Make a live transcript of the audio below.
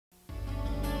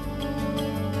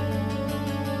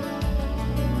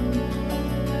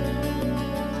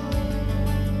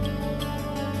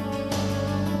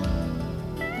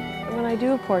I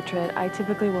do a portrait, I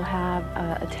typically will have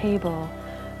a table,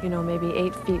 you know, maybe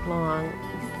 8 feet long,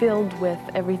 filled with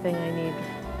everything I need.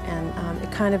 And it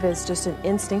kind of is just an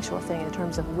instinctual thing in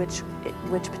terms of which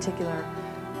particular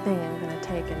thing I'm going to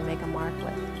take and make a mark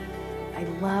with. I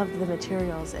love the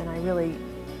materials, and I really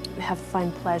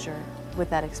find pleasure with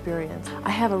that experience.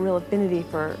 I have a real affinity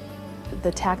for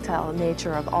the tactile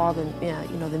nature of all the,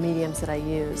 you know, the mediums that I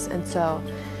use, and so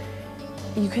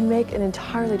you can make an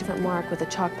entirely different mark with a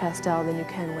chalk pastel than you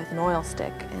can with an oil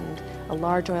stick, and a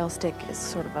large oil stick is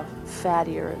sort of a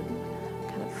fattier,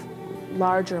 kind of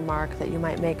larger mark that you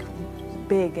might make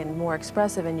big and more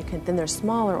expressive, and then there's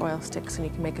smaller oil sticks and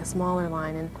you can make a smaller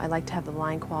line, and I like to have the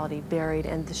line quality varied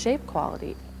and the shape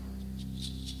quality.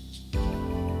 We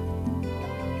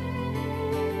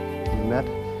met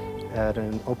at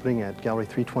an opening at Gallery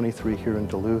 323 here in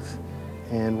Duluth,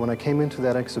 and when I came into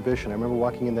that exhibition, I remember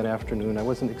walking in that afternoon, I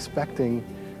wasn't expecting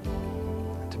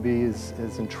to be as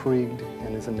intrigued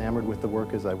and as enamored with the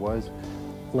work as I was.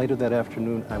 Later that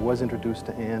afternoon, I was introduced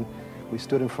to Anne. We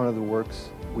stood in front of the works,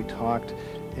 we talked,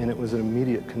 and it was an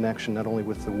immediate connection not only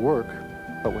with the work,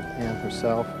 but with Anne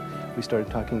herself. We started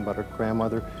talking about her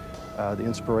grandmother, the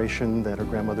inspiration that her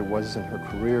grandmother was in her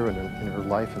career and in her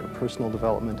life and her personal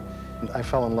development. And I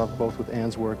fell in love both with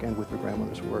Anne's work and with her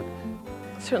grandmother's work.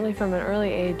 Certainly from an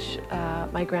early age,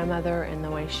 my grandmother and the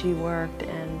way she worked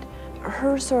and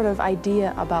her sort of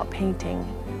idea about painting,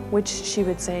 which she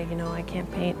would say, you know, I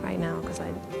can't paint right now because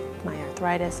my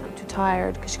arthritis, I'm too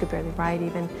tired, because she could barely write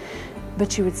even.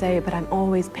 But she would say, but I'm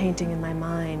always painting in my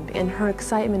mind. And her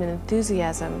excitement and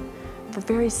enthusiasm for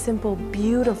very simple,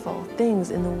 beautiful things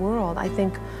in the world, I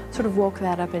think, sort of woke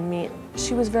that up in me.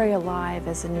 She was very alive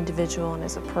as an individual and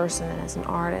as a person and as an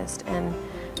artist, and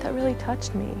that really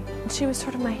touched me. She was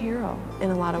sort of my hero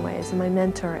in a lot of ways, and my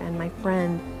mentor and my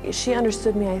friend. She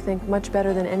understood me, I think, much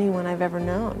better than anyone I've ever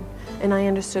known. And I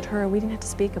understood her, and we didn't have to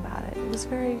speak about it. It was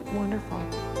very wonderful.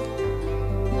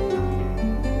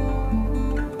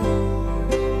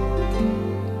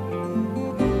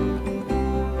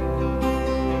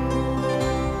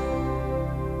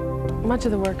 Much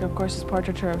of the work, of course, is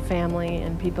portraiture of family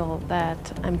and people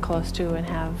that I'm close to and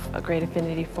have a great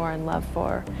affinity for and love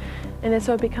for. And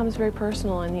so it becomes very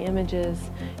personal in the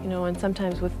images, you know, and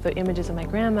sometimes with the images of my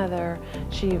grandmother,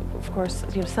 she, of course,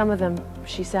 you know, some of them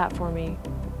she sat for me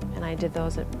and I did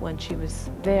those when she was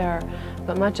there,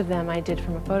 but much of them I did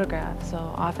from a photograph, so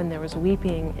often there was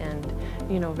weeping and,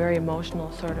 you know, very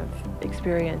emotional sort of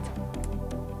experience.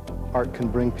 Art can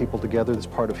bring people together. It's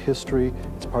part of history.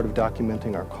 It's part of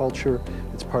documenting our culture.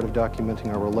 It's part of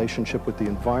documenting our relationship with the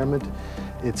environment.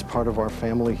 It's part of our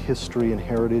family history and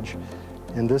heritage.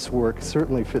 And this work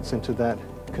certainly fits into that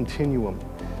continuum.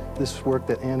 This work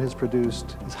that Anne has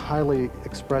produced is highly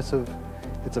expressive.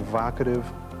 It's evocative.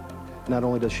 Not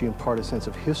only does she impart a sense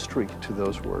of history to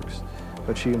those works,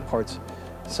 but she imparts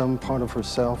some part of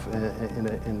herself and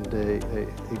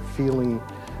a feeling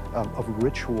of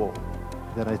ritual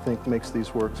that I think makes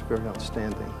these works very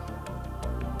outstanding.